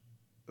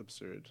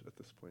absurd at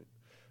this point.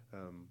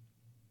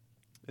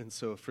 And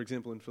so, for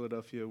example, in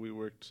Philadelphia, we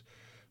worked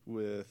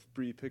with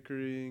Bree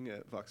Pickering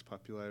at Vox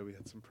Populi. We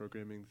had some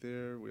programming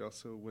there. We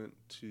also went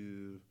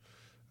to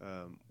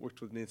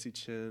worked with Nancy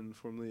Chen,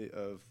 formerly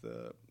of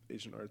the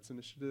Asian Arts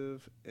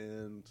Initiative,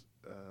 and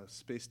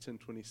Space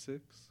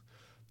 1026.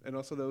 And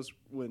also that was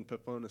when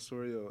Pepon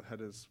Osorio had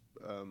his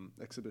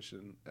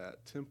exhibition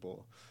at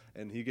Temple,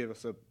 and he gave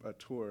us a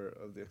tour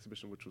of the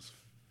exhibition, which was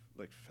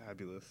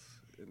fabulous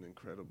and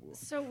incredible.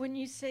 So when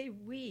you say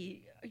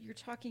we, you're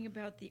talking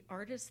about the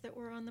artists that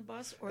were on the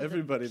bus, or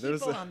everybody? the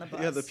people on the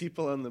bus? Yeah, the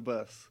people on the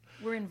bus.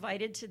 We're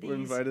invited to these. We're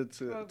invited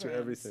to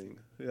everything.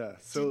 Yeah.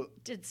 So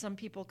did some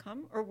people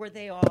come, or were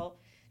they all?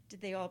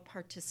 Did they all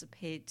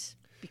participate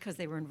because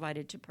they were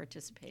invited to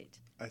participate?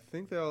 I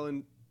think they all.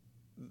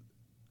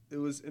 It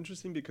was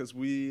interesting because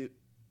we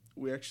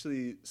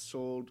actually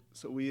sold.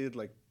 So we had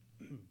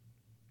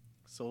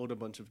sold a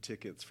bunch of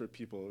tickets for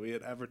people. We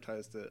had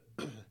advertised it.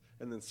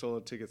 And then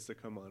sold tickets to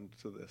come on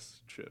to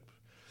this trip.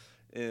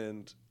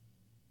 And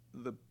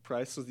the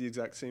price was the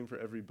exact same for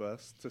every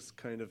bus to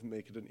kind of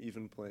make it an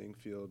even playing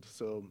field.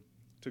 So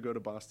to go to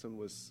Boston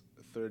was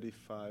 $30.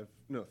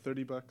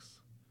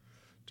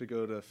 To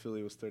go to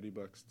Philly was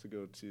 $30. To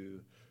go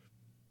to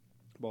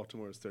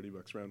Baltimore was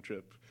 $30 round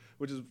trip,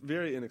 which is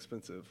very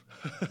inexpensive.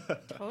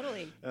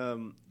 Totally.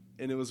 And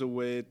it was a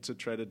way to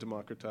try to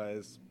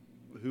democratize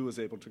who was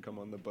able to come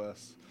on the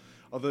bus.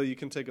 Although you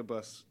can take a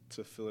bus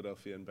to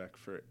Philadelphia and back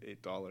for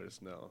 $8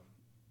 now,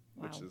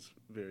 which is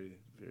very,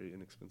 very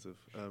inexpensive.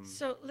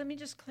 So let me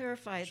just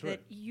clarify Sure.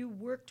 that you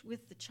worked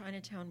with the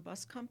Chinatown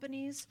bus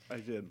companies. I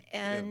did.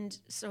 And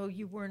so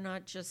you were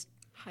not just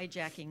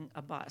hijacking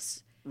a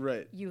bus.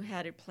 Right. You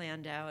had it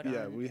planned out.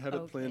 Yeah, we had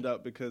it planned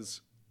out because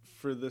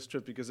for this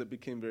trip, because it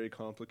became very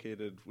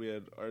complicated, we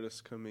had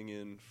artists coming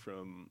in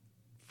from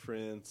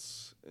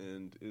France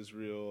and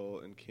Israel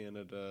and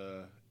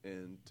Canada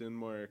and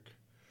Denmark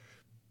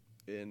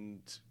and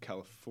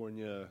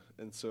California,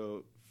 and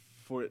so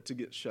for it to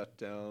get shut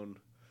down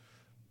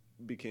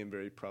became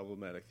very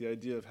problematic. The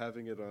idea of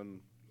having it on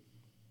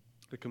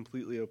a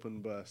completely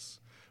open bus,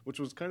 which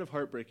was kind of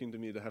heartbreaking to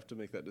me to have to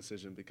make that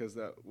decision, because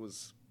that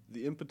was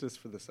the impetus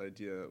for this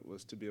idea,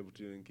 was to be able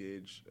to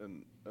engage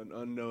an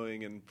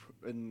unknowing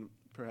and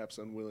perhaps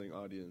unwilling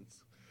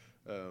audience.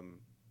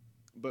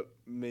 But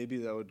maybe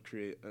that would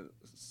create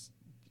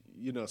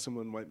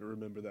someone might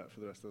remember that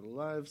for the rest of their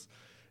lives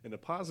in a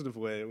positive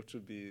way, which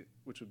would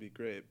be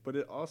great. But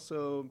it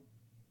also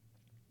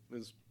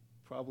is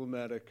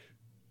problematic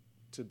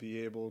to be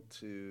able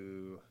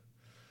to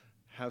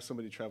have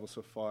somebody travel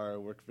so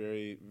far, work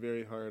very,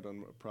 very hard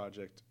on a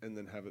project, and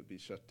then have it be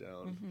shut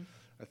down. Mm-hmm.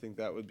 I think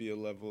that would be a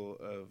level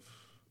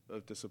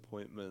of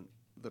disappointment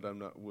that I'm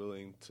not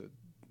willing to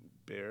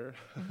bear.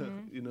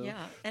 Mm-hmm.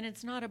 Yeah, and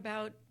it's not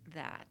about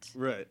that.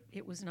 Right.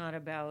 It was not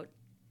about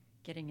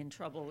getting in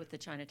trouble with the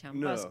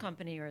Chinatown Bus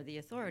Company or the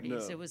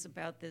authorities. No. It was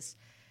about this.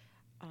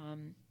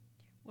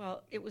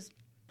 It was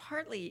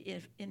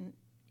partly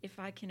if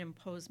I can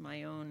impose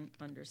my own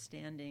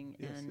understanding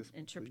and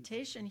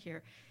interpretation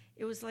here,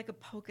 it was like a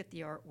poke at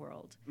the art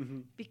world,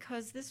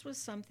 because this was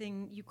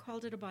something, you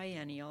called it a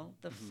biennial,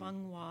 the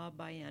Fenghua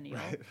Biennial,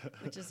 right.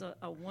 Which is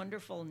a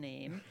wonderful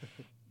name,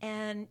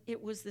 and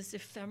it was this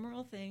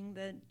ephemeral thing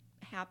that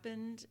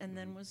happened and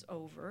then was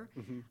over,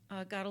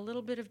 got a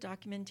little bit of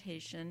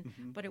documentation,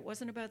 but it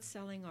wasn't about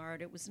selling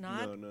art. It was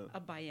not a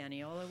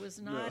biennial. It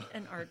was not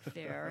an art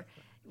fair.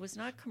 It was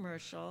not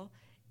commercial.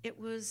 It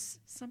was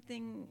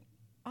something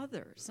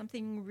other,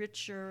 something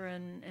richer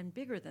and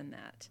bigger than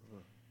that.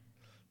 Oh,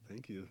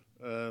 thank you.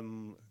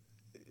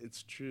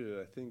 It's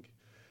true. I think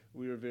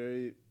we were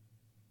very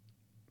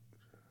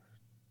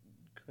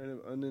kind of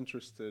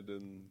uninterested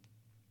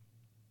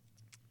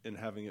in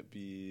having it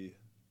be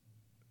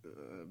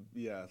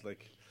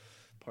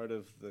part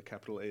of the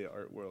capital A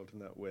art world in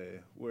that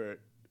way, where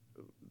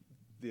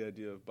the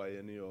idea of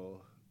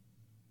biennial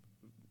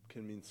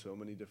can mean so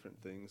many different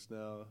things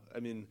now. I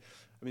mean,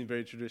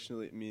 very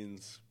traditionally it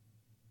means,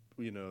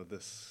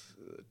 this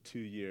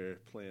 2-year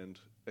planned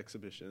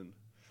exhibition,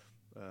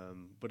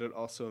 but it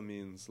also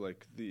means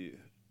like the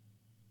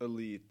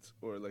elite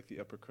or like the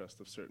upper crust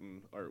of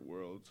certain art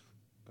world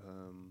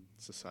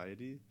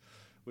society,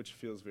 which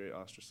feels very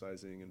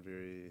ostracizing and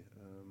very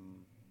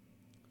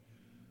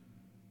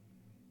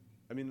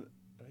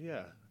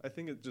I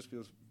think it just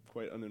feels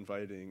quite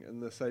uninviting.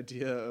 And this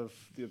idea of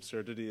the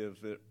absurdity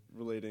of it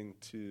relating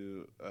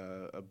to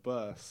a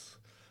bus,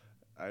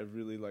 I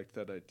really liked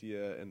that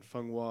idea. And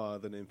Fenghua,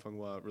 the name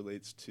Fenghua,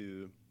 relates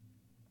to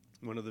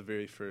one of the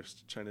very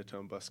first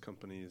Chinatown bus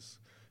companies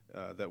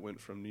that went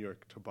from New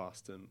York to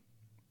Boston,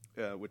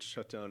 which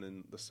shut down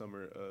in the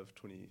summer of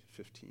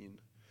 2015.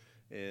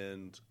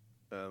 And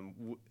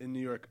in New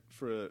York,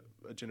 for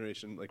a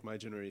generation, like my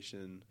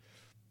generation,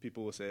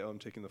 people will say, "Oh, I'm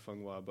taking the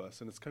Fenghua bus,"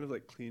 and it's kind of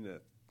like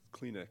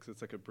Kleenex.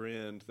 It's like a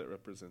brand that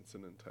represents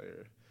an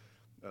entire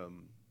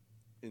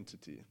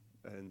entity.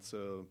 And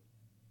so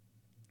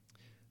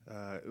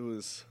It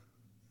was,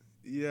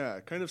 yeah,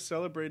 kind of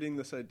celebrating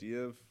this idea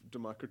of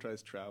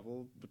democratized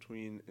travel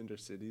between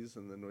intercities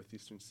and the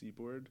northeastern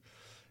seaboard.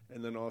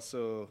 And then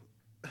also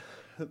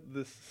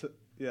this,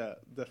 yeah,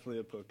 definitely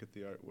a poke at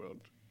the art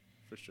world,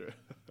 for sure.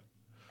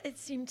 It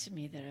seemed to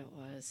me that it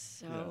was.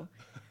 So,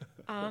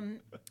 Yeah.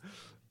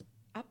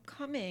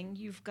 upcoming,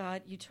 you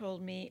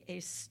told me, a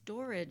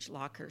storage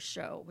locker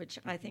show, which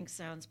I think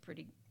sounds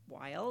pretty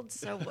wild.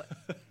 So,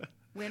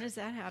 when is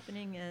that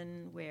happening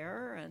and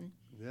where? And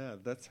Yeah,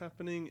 that's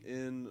happening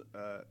in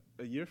a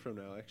year from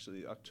now,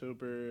 actually,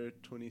 October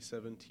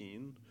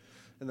 2017.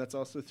 And that's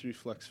also through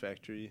Flux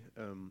Factory.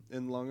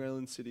 In Long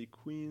Island City,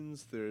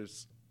 Queens,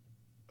 there's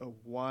a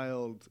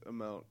wild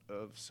amount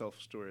of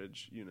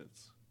self-storage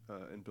units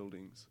in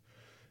buildings.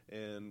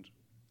 And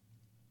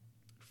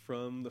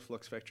from the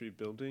Flux Factory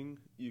building,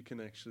 you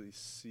can actually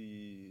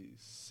see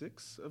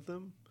 6 of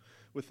them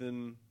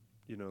within,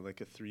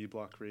 like a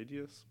 3-block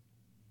radius.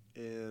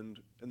 And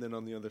then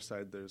on the other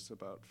side, there's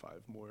about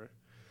 5 more.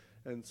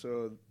 And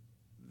so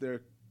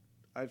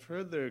I've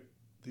heard there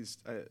these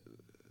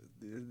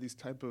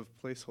type of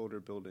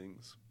placeholder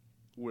buildings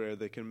where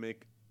they can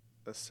make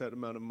a set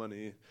amount of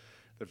money.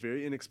 They're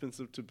very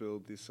inexpensive to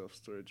build, these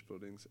self-storage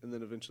buildings, and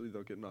then eventually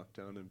they'll get knocked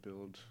down and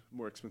build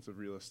more expensive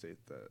real estate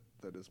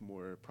that is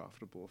more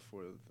profitable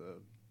for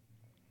the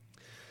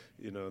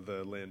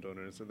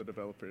landowners or the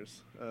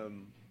developers.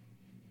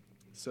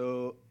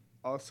 So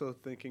also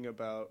thinking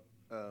about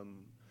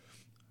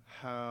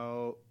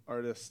how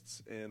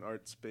artists and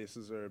art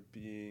spaces are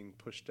being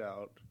pushed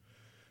out,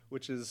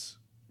 which is,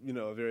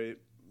 a very,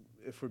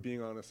 if we're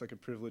being honest, like a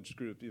privileged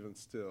group even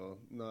still.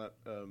 Not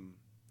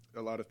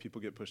a lot of people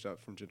get pushed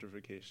out from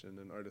gentrification,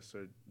 and artists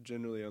are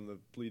generally on the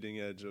bleeding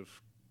edge of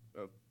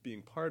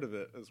being part of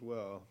it as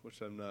well,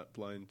 which I'm not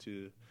blind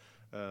to.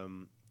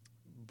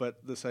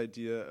 But this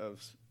idea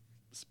of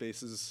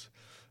spaces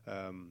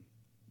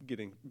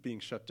being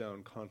shut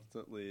down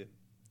constantly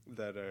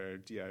that are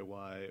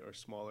DIY or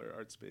smaller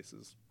art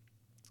spaces.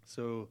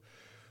 So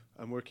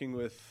I'm working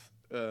with,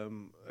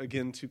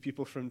 again, 2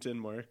 people from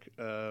Denmark,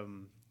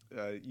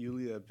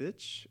 Julia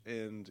Bitch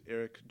and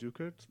Eric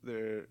Dukert.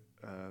 They're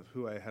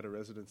who I had a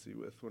residency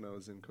with when I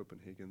was in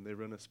Copenhagen. They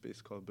run a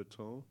space called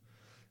Beton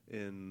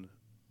in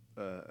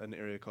an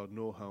area called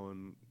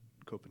Nordhavn,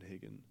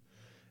 Copenhagen.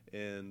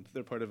 And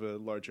they're part of a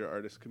larger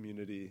artist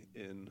community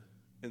in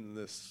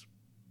this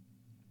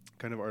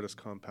kind of artist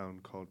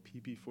compound called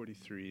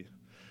PB43.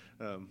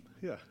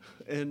 Yeah,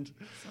 and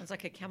sounds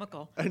like a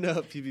chemical. I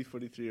know,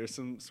 PB43 or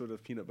some sort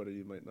of peanut butter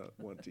you might not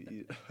want to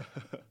eat.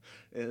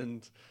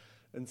 And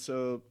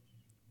so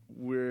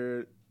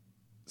we're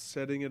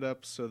setting it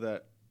up so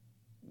that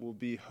we'll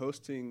be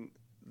hosting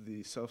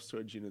the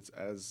self-storage units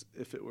as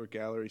if it were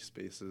gallery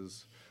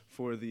spaces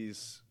for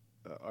these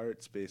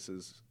art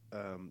spaces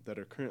that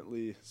are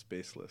currently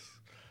spaceless.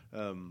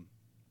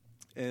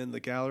 And the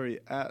gallery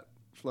at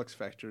Flux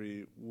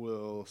Factory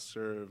will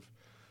serve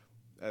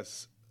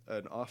as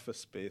an office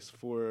space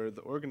for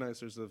the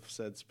organizers of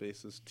said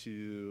spaces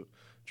to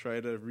try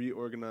to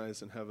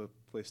reorganize and have a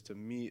place to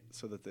meet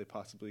so that they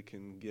possibly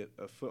can get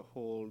a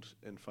foothold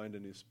and find a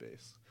new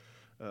space.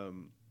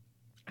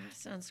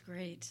 Sounds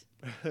great.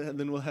 And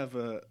then we'll have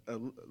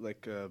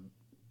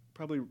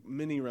probably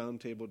mini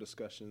roundtable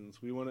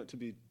discussions. We want it to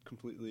be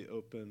completely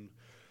open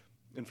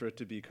and for it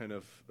to be kind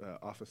of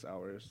office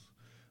hours.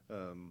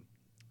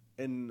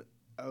 And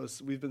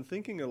we've been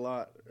thinking a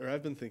lot, or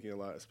I've been thinking a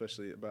lot,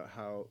 especially about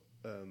how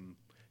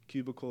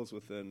cubicles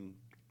within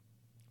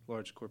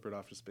large corporate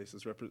office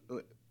spaces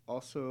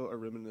also are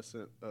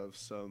reminiscent of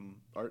some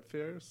art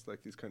fairs,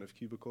 like these kind of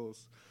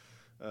cubicles.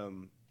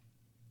 And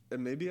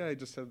maybe I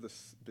just have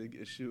this big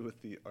issue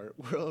with the art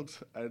world.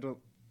 I don't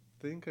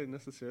think I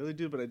necessarily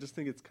do, but I just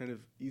think it's kind of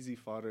easy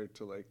fodder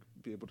to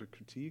be able to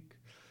critique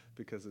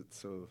because it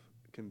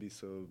can be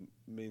so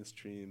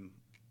mainstream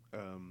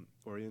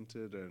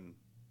oriented, and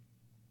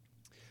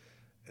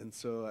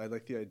so I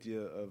like the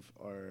idea of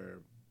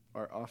our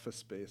office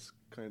space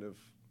kind of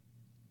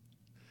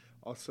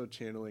also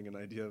channeling an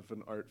idea of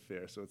an art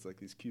fair. So it's like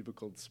these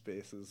cubicled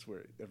spaces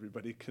where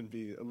everybody can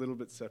be a little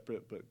bit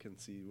separate but can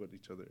see what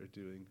each other are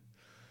doing.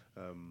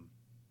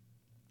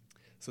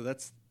 So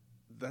that's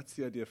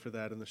the idea for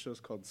that, and the show's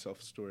called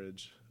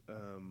Self-Storage.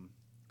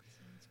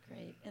 Sounds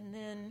great. And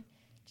then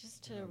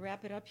just to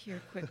wrap it up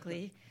here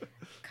quickly,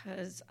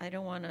 because I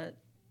don't want to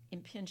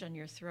impinge on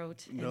your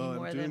throat any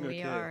more than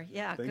we are.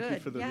 Yeah, Thank good. you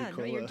for the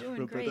no, you're doing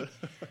Roberta.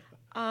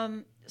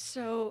 great.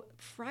 So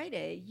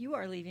Friday, you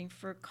are leaving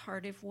for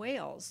Cardiff,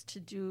 Wales to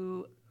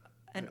do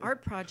an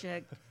art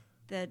project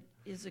that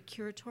is a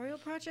curatorial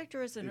project,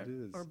 or is it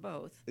or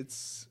both?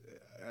 It's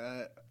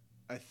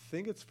I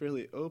think it's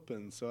fairly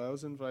open. So I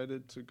was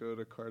invited to go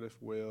to Cardiff,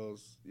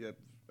 Wales. Yeah,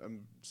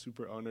 I'm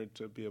super honored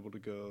to be able to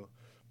go.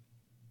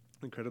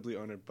 Incredibly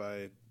honored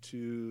by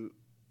two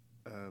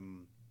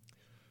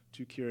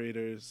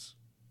curators,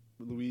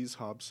 Louise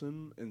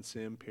Hobson and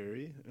Sam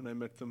Perry, and I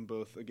met them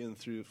both again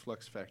through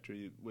Flux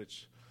Factory,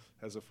 which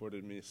has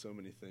afforded me so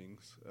many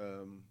things.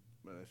 I'm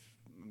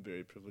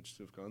very privileged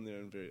to have gone there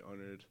and very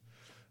honored.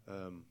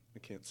 I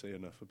can't say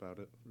enough about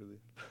it, really.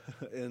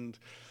 And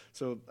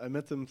so I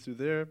met them through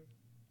there,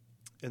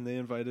 and they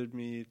invited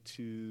me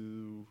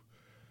to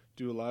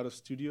do a lot of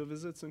studio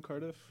visits in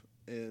Cardiff,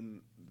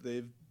 and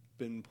they've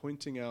been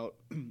pointing out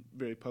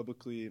very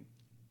publicly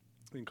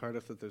in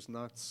Cardiff that there's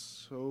not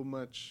so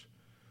much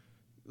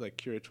like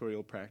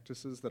curatorial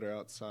practices that are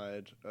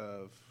outside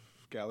of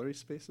gallery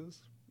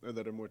spaces or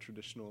that are more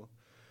traditional,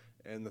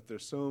 and that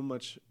there's so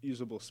much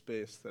usable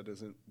space that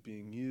isn't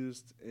being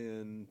used.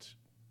 And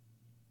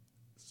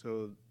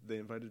so they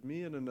invited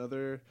me and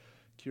another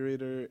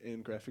curator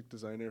and graphic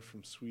designer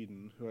from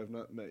Sweden, who I've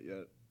not met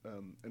yet,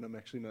 and I'm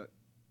actually not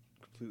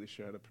completely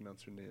sure how to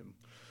pronounce her name,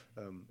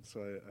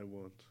 so I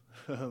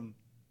won't.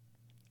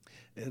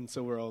 And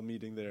so we're all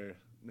meeting there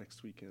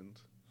next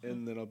weekend,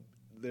 and then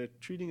they're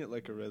treating it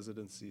like a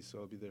residency, so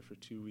I'll be there for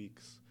 2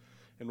 weeks,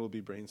 and we'll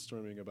be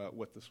brainstorming about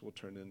what this will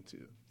turn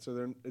into.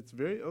 So it's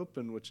very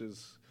open, which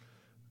is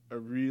a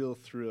real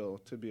thrill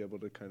to be able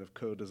to kind of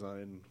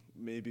co-design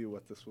maybe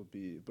what this will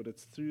be. But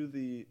it's through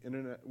the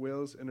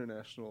Wales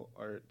International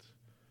Art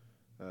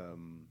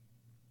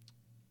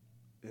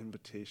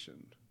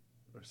invitation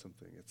or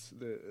something.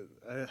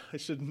 I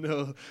should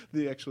know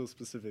the actual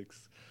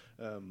specifics.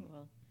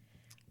 Well,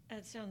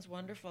 that sounds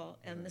wonderful.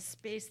 And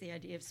the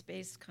idea of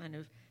space kind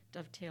of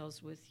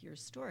dovetails with your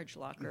storage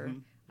locker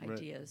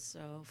ideas,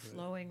 so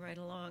flowing right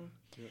along.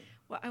 Yeah.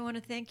 Well, I want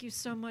to thank you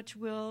so much,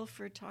 Will,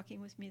 for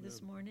talking with me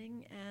this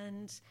morning,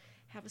 and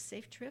have a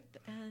safe trip,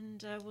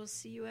 and we'll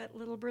see you at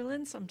Little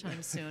Berlin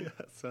sometime soon.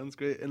 Yeah, sounds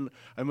great. And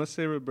I must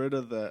say,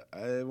 Roberta, that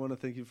I want to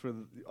thank you for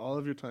all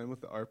of your time with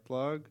the art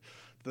blog,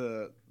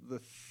 the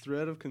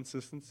thread of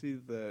consistency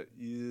that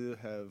you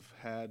have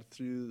had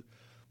through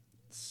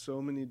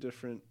so many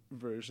different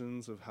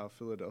versions of how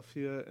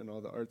Philadelphia and all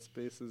the art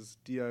spaces,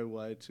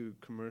 DIY to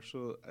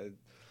commercial. I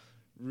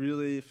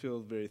really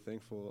feel very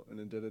thankful and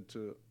indebted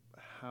to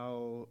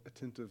how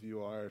attentive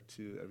you are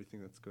to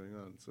everything that's going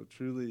on. So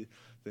truly,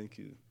 thank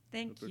you.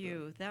 Thank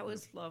you. That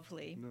was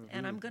lovely. No,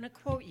 and really. I'm going to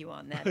quote you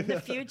on that in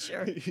the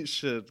future. You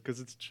should,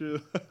 because it's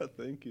true.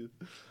 Thank you.